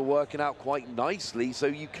numbers are working out quite nicely, so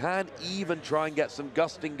you can even try and get some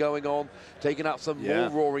gusting going on, taking out some more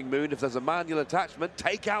Roaring Moon. If there's a manual attachment,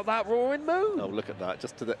 take out that Roaring Moon. Oh, look at that.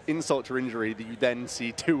 Just to the insult to injury that you then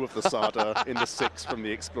see 2 of the Sada in the 6 from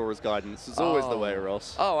the Explorer's Guidance. It's always the way,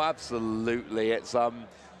 Ross. Oh, absolutely. It's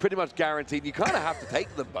pretty much guaranteed. You kind of have to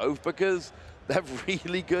take them both because they're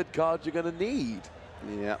really good cards you're going to need.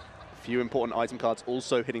 Yeah. Few important item cards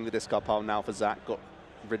also hitting the discard pile now for Zach. Got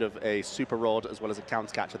rid of a Super Rod as well as a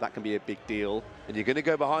Counter Catcher. That can be a big deal. And you're going to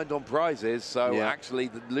go behind on prizes, so actually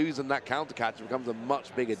losing that Counter Catcher becomes a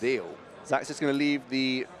much bigger deal. Zach's just going to leave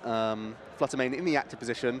the Flutter Mane in the active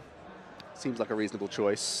position. Seems like a reasonable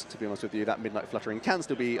choice, to be honest with you. That Midnight Fluttering can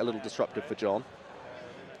still be a little disruptive for John.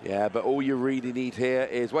 Yeah, but all you really need here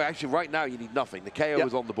is, well, actually right now you need nothing. The KO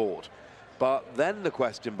is on the board. But then the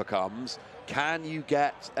question becomes, can you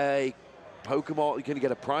get a Pokemon, can you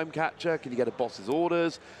get a Prime Catcher, can you get a Boss's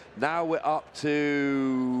Orders? Now we're up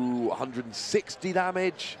to 160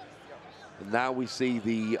 damage. And now we see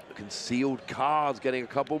the concealed cards getting a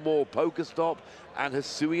couple more. Pokestop and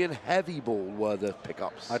Hisuian Heavy Ball were the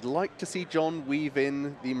pickups. I'd like to see John weave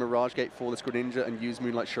in the Mirage Gate for this Greninja and use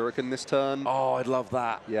Moonlight Shuriken this turn. Oh, I'd love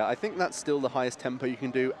that. Yeah, I think that's still the highest tempo you can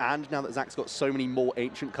do. And now that Zach's got so many more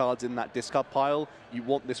ancient cards in that discard pile, you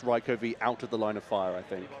want this Raikou V out of the line of fire, I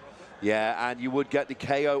think. Yeah, and you would get the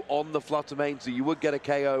KO on the Flutter Mane, so you would get a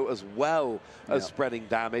KO as well as spreading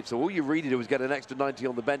damage. So all you really do is get an extra 90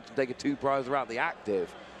 on the bench and take a 2 prizer out the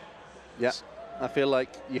active. Yeah. I feel like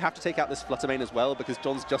you have to take out this Fluttermane as well because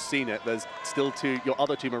John's just seen it. There's still your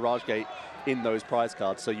other two Mirage Gate in those prize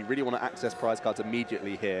cards, so you really want to access prize cards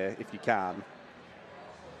immediately here if you can.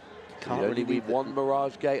 Can't really need one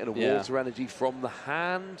Mirage Gate and a Water Energy from the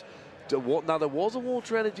hand. Now, there was a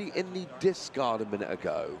Water Energy in the discard a minute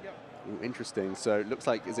ago. Ooh, interesting. So it looks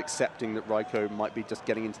like it's accepting that Raikou might be just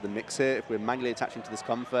getting into the mix here. If we're manually attaching to this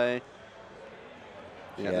Comfey.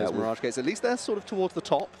 Yeah, those Mirage Gates. At least they're sort of towards the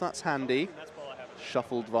top. That's handy.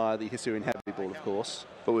 Shuffled via the Hisuian Heavy Ball, of course.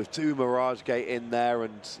 But with two Mirage Gate in there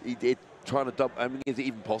and he did trying to double, I mean, is it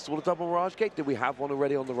even possible to double Mirage Gate? Did we have one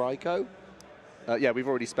already on the Raikou? Yeah, we've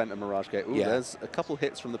already spent a Mirage Gate. Ooh, there's a couple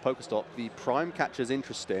hits from the Pokestop. The Prime Catcher's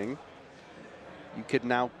interesting. You could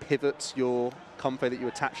now pivot your Comfey that you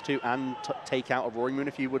attach to and take out a Roaring Moon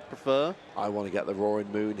if you would prefer. I want to get the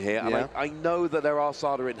Roaring Moon here. Yeah. And I know that there are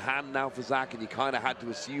Sada in hand now for Zach, and you kind of had to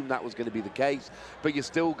assume that was going to be the case, but you're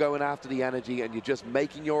still going after the energy, and you're just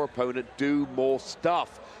making your opponent do more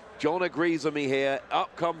stuff. John agrees with me here.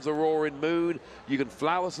 Up comes a Roaring Moon. You can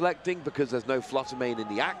Flower Selecting because there's no Fluttermane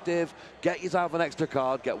in the active. Get yourself an extra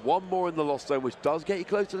card. Get one more in the Lost Zone, which does get you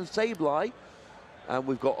closer to Sableye. And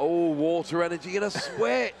we've got, Water Energy and a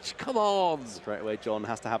switch. Come on. Straight away, John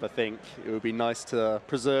has to have a think. It would be nice to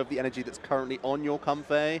preserve the energy that's currently on your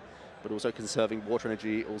Comfey, but also conserving Water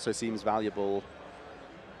Energy also seems valuable.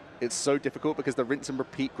 It's so difficult because the rinse and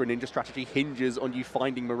repeat Greninja strategy hinges on you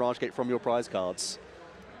finding Mirage Gate from your prize cards.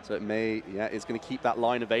 So it may, it's going to keep that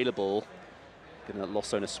line available. Going to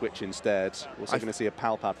Lost Zone a switch instead. Also going to see a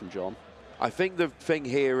Pal Pad from John. I think the thing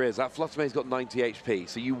here is that Fluttermane's got 90 HP,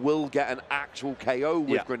 so you will get an actual KO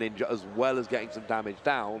with Greninja as well as getting some damage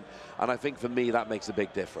down, and I think for me that makes a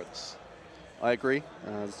big difference. I agree,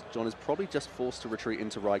 as John is probably just forced to retreat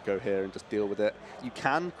into Raikou here and just deal with it. You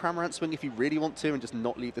can Cramorant Swing if you really want to and just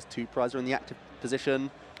not leave this two-prizer in the active position,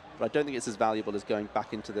 but I don't think it's as valuable as going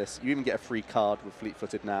back into this. You even get a free card with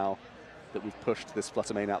Fleet-Footed now that we've pushed this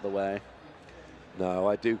Fluttermane out of the way. No,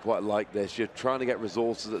 I do quite like this. You're trying to get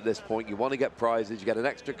resources at this point. You want to get prizes. You get an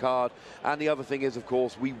extra card. And the other thing is, of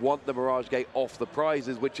course, we want the Mirage Gate off the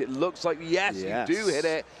prizes, which it looks like, yes, you do hit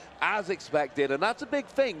it as expected. And that's a big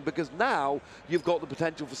thing because now you've got the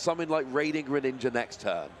potential for something like Radiant Greninja next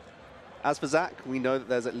turn. As for Zach, we know that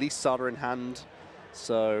there's at least Sada in hand.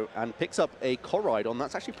 So, and picks up a Koraidon.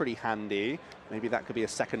 That's actually pretty handy. Maybe that could be a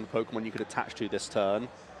second Pokemon you could attach to this turn.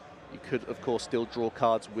 You could, of course, still draw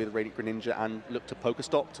cards with Radiant Greninja and look to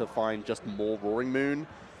Pokestop to find just more Roaring Moon.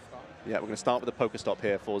 Yeah, we're going to start with the Pokestop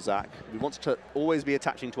here for Zach. We want to always be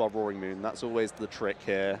attaching to our Roaring Moon. That's always the trick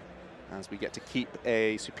here, as we get to keep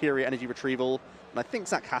a superior energy retrieval. And I think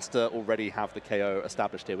Zach has to already have the KO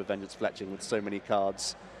established here with Vengeance Fletching with so many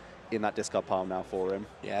cards in that discard pile now for him.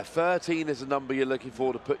 Yeah, 13 is the number you're looking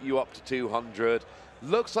for to put you up to 200.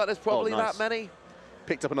 Looks like there's probably that many.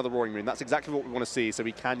 Picked up another Roaring Moon. That's exactly what we want to see, so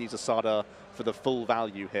we can use a Sada for the full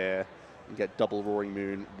value here and get double Roaring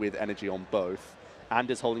Moon with energy on both. And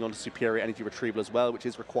is holding on to superior energy retrieval as well, which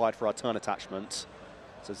is required for our turn attachment.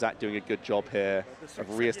 So Zach doing a good job here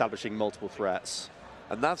of re-establishing multiple threats.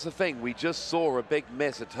 And that's the thing, we just saw a big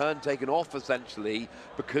miss, a turn taken off essentially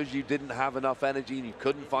because you didn't have enough energy and you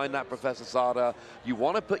couldn't find that Professor Sada. You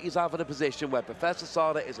want to put yourself in a position where Professor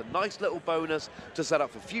Sada is a nice little bonus to set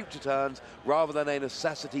up for future turns rather than a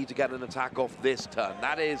necessity to get an attack off this turn.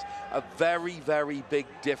 That is a very, very big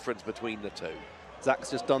difference between the two.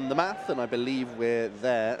 Zach's just done the math, and I believe we're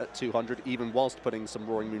there at 200, even whilst putting some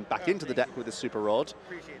Roaring Moon back into the deck with his Super Rod.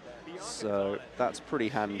 So that's pretty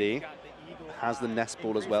handy. Has the Nest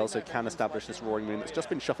Ball as well, so can establish this Roaring Moon that's just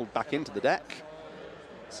been shuffled back into the deck.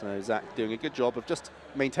 So Zach doing a good job of just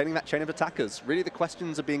maintaining that chain of attackers. Really, the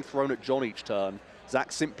questions are being thrown at John each turn.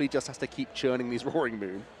 Zach simply just has to keep churning these Roaring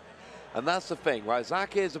Moon. And that's the thing, right?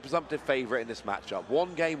 Zach is a presumptive favorite in this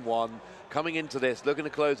matchup. Game one, coming into this, looking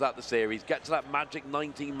to close out the series, get to that magic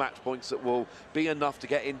 19 match points that will be enough to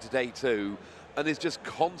get into day two, and is just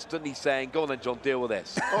constantly saying, go on then, John, deal with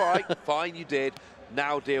this. All right, fine, you did.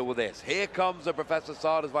 Now deal with this. Here comes the Professor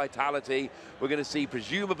Sada's Vitality. We're going to see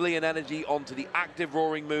presumably an energy onto the active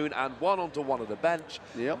Roaring Moon and one onto one of the bench.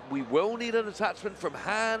 Yep. We will need an attachment from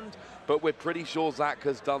hand, but we're pretty sure Zach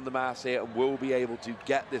has done the maths here and will be able to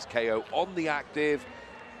get this KO on the active.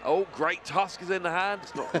 Oh, great Tusk is in the hand.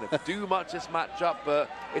 It's not going to do much this matchup, but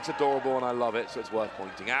it's adorable and I love it, so it's worth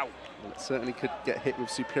pointing out. It certainly could get hit with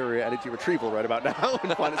superior energy retrieval right about now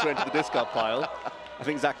and find its way into the discard pile. I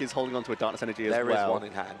think Zach is holding on to a Darkness Energy as well. There is one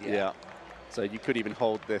in hand, yeah. So you could even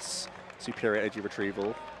hold this superior energy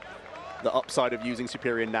retrieval. The upside of using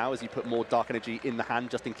superior now is you put more Dark Energy in the hand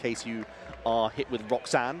just in case you are hit with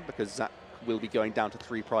Roxanne, because Zach will be going down to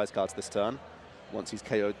 3 prize cards this turn. once he's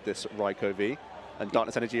KO'd this Raikou V. And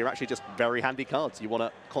Darkness Energy are actually just very handy cards. You want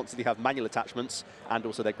to constantly have manual attachments, and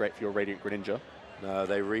also they're great for your Radiant Greninja. No,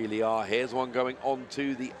 they really are. Here's one going on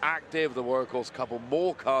to the active. There were, of course, a couple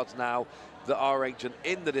more cards now that are ancient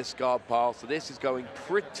in the discard pile. So this is going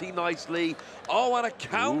pretty nicely. Oh, and a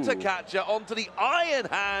counter catcher onto the Iron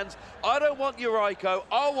Hands. I don't want your Raikou.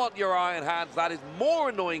 I want your Iron Hands. That is more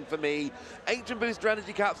annoying for me. Ancient Booster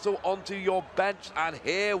Energy Capsule onto your bench. And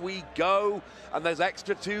here we go. And there's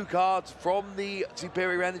extra 2 cards from the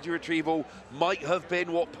Superior Energy Retrieval. Might have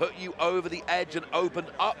been what put you over the edge and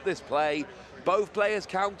opened up this play. Both players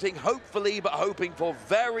counting, hopefully, but hoping for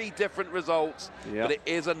very different results. But it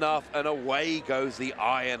is enough, and away goes the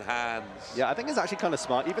Iron Hands. Yeah, I think it's actually kind of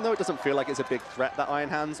smart, even though it doesn't feel like it's a big threat, that Iron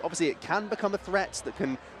Hands. Obviously, it can become a threat that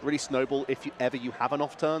can really snowball if you have an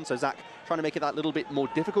off turn. So Zach trying to make it that little bit more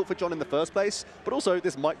difficult for John in the first place. But also,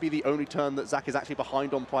 this might be the only turn that Zach is actually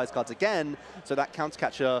behind on prize cards again. So that counter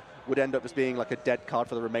catcher would end up just being like a dead card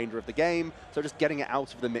for the remainder of the game. So just getting it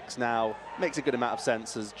out of the mix now makes a good amount of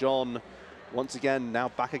sense, as John, once again, now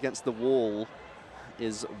back against the wall,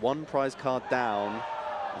 is 1 prize card down.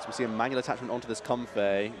 As we see a manual attachment onto this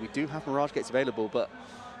Comfey. We do have Mirage Gates available, but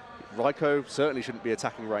Raikou certainly shouldn't be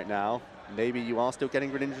attacking right now. Maybe you are still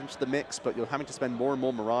getting Greninja into the mix, but you're having to spend more and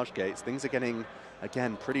more Mirage Gates. Things are getting,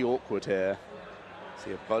 again, pretty awkward here.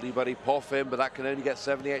 See a buddy Poff in, but that can only get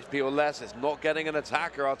 70 HP or less. It's not getting an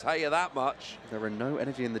attacker, I'll tell you that much. There are no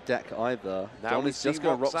energy in the deck either. Now Don is just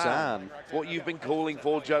going Roxanne. It's what you've been calling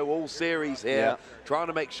for, Joe, all series here. Trying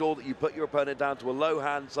to make sure that you put your opponent down to a low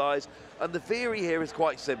hand size. And the theory here is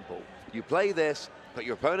quite simple. You play this, put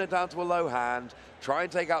your opponent down to a low hand, try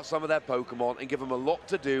and take out some of their Pokemon and give them a lot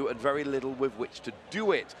to do and very little with which to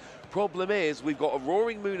do it. Problem is, we've got a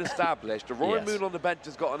Roaring Moon established. A Roaring Moon on the bench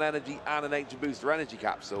has got an energy and an Ancient Booster Energy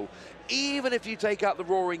Capsule. Even if you take out the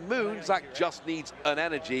Roaring Moon, Zach just needs an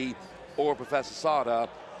energy or a Professor Sada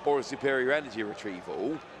or a Superior Energy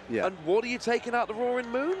Retrieval. And what are you taking out the Roaring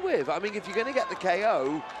Moon with? I mean, if you're going to get the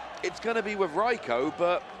KO, it's going to be with Raikou,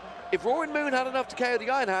 but if Roaring Moon had enough to KO the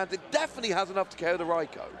Iron Hands, it definitely has enough to KO the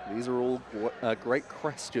Raikou. These are all great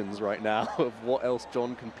questions right now of what else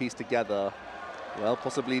John can piece together. Well,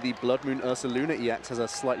 possibly the Blood Moon Ursaluna EX has a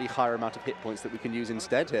slightly higher amount of hit points that we can use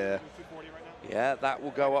instead here. Yeah, that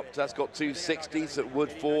will go up. That's got 260, so it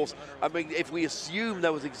would force. I mean, if we assume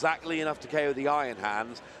there was exactly enough to KO the Iron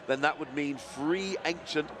Hands, then that would mean free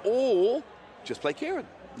Ancient or just play Kieran.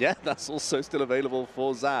 Yeah, that's also still available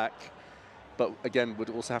for Zach. But again, would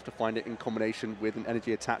also have to find it in combination with an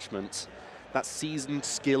energy attachment. That seasoned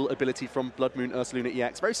skill ability from Blood Moon Ursaluna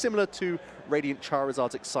EX, very similar to Radiant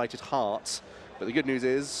Charizard's Excited Heart. But the good news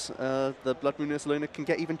is the Blood Moon Ursaluna can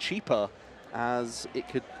get even cheaper, as it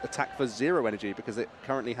could attack for 0 energy because it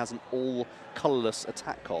currently has an all-colorless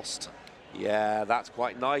attack cost. Yeah, that's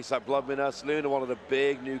quite nice. That Blood Moon Ursaluna, one of the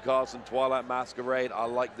big new cards from Twilight Masquerade. I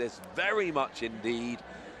like this very much indeed.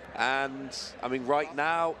 And, I mean, right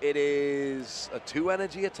now it is a 2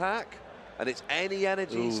 energy attack, and it's any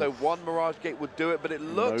energy, so 1 Mirage Gate would do it, but it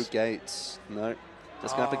looks... No gates, no.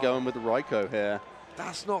 Just going to have to go in with the Raikou here.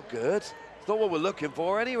 That's not good. It's not what we're looking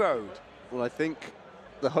for, any road. Well, I think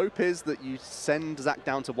the hope is that you send Zach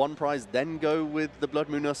down to 1 prize, then go with the Blood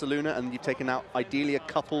Moon Ursaluna, and you've taken out ideally a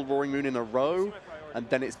couple Roaring Moon in a row, and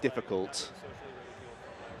then it's difficult.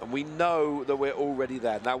 And we know that we're already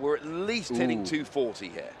there. Now, we're at least hitting 240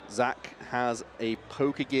 here. Zach has a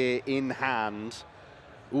Pokegear in hand.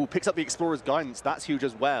 Picks up the Explorer's Guidance. That's huge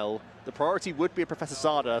as well. The priority would be a Professor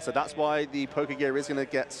Sada, so that's why the Pokegear is going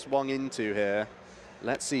to get swung into here.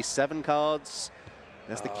 Let's see, 7 cards.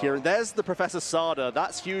 There's the Kieran. There's the Professor Sada.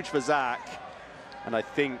 That's huge for Zach. And I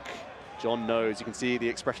think John knows. You can see the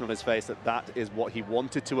expression on his face that that is what he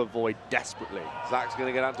wanted to avoid desperately. Zach's going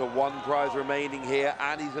to get down to 1 prize remaining here,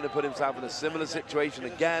 and he's going to put himself in a similar situation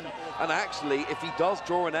again. And actually, if he does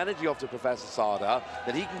draw an energy off to Professor Sada,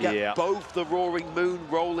 then he can get both the Roaring Moon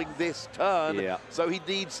rolling this turn. So he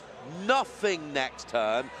needs nothing next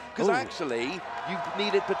turn, because actually you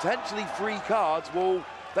needed potentially 3 cards. Well,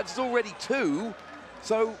 that's already 2,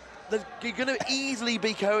 so you're going to easily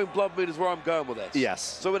be KOing Blood Moon is where I'm going with this. Yes.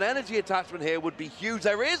 So an energy attachment here would be huge.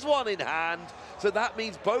 There is 1 in hand, so that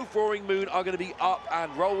means both Roaring Moon are going to be up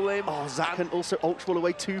and rolling. Zach can also Ultra Ball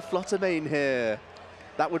away 2 Fluttermane here.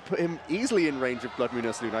 That would put him easily in range of Blood Moon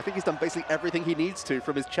Ursaluna. I think he's done basically everything he needs to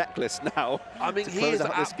from his checklist now. I mean, to close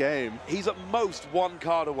out this game. He's at most 1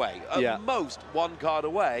 card away. At most 1 card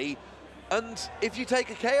away. And if you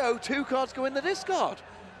take a KO, 2 cards go in the discard.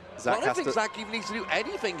 I don't think Zach even needs to do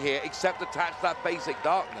anything here except attach that basic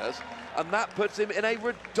darkness. and that puts him in a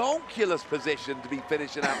redonkulous position to be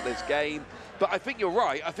finishing out this game. But I think you're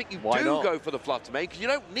right. I think you go for the Flutter Mane, because you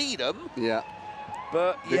don't need them. Yeah.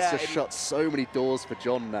 But this just shuts so many doors for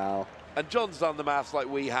John now. And John's done the maths like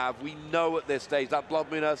we have. We know at this stage that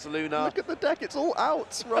Blood Moon Ursaluna. Look at the deck, it's all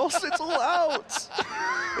out, Ross, it's all out.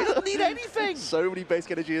 He doesn't need anything. So many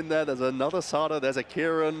basic energy in there. There's another Sada, there's a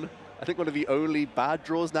Kieran. I think one of the only bad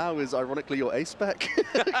draws now is, ironically, your ace spec,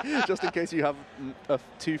 just in case you have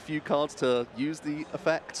too few cards to use the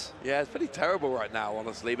effect. Yeah, it's pretty terrible right now,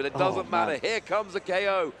 honestly, but it doesn't matter. Here comes a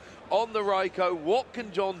KO on the Raikou. What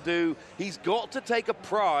can John do? He's got to take a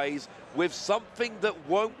prize with something that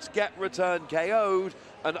won't get return KO'd.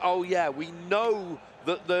 And oh yeah, we know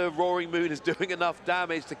that the Roaring Moon is doing enough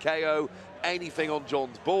damage to KO anything on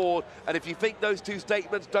John's board. And if you think those two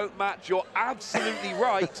statements don't match, you're absolutely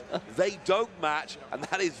right. They don't match, and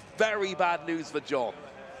that is very bad news for John.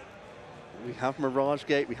 We have Mirage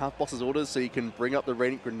Gate, we have Boss's Orders, so you can bring up the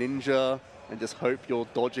Radiant Greninja and just hope you're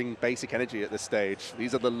dodging basic energy at this stage.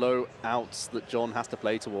 These are the low outs that John has to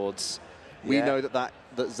play towards. We know that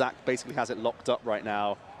Zach basically has it locked up right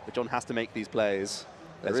now, but John has to make these plays.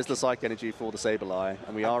 There is the Psych Energy for the Sableye,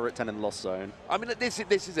 and we are at 10 in the lost zone. I mean, this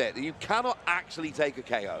is it. You cannot actually take a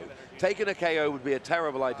KO. Taking a KO would be a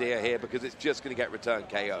terrible idea here because it's just going to get return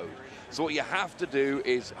KO'd. So what you have to do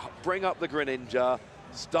is bring up the Greninja,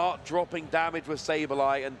 start dropping damage with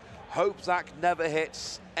Sableye, and hope Zach never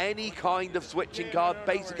hits any kind of switching card,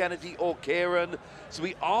 basic energy or Kieran. So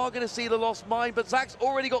we are going to see the Lost Mine, but Zach's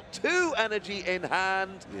already got 2 energy in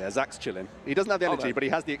hand. Yeah, Zach's chilling. He doesn't have the energy, but he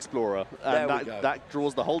has the Explorer, and that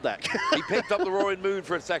draws the whole deck. He picked up the Roaring Moon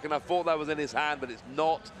for a second. I thought that was in his hand, but it's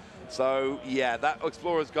not. So yeah, that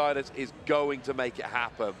Explorer's Guidance is going to make it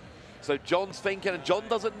happen. So John's thinking, and John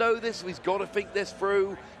doesn't know this, so he's got to think this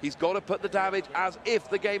through. He's got to put the damage as if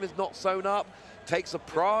the game is not sewn up. Takes a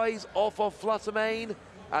prize off of Flutter Mane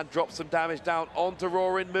and drops some damage down onto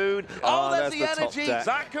Roaring Moon. Oh, there's the energy.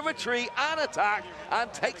 Zach can retreat and attack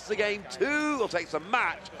and takes the game takes the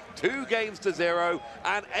match 2 games to 0.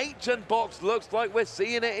 And Ancient Box looks like we're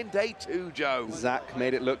seeing it in day 2, Joe. Zach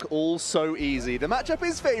made it look all so easy. The matchup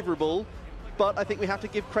is favorable, but I think we have to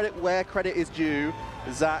give credit where credit is due.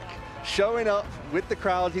 Zach showing up with the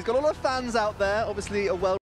crowd. He's got a lot of fans out there, obviously a well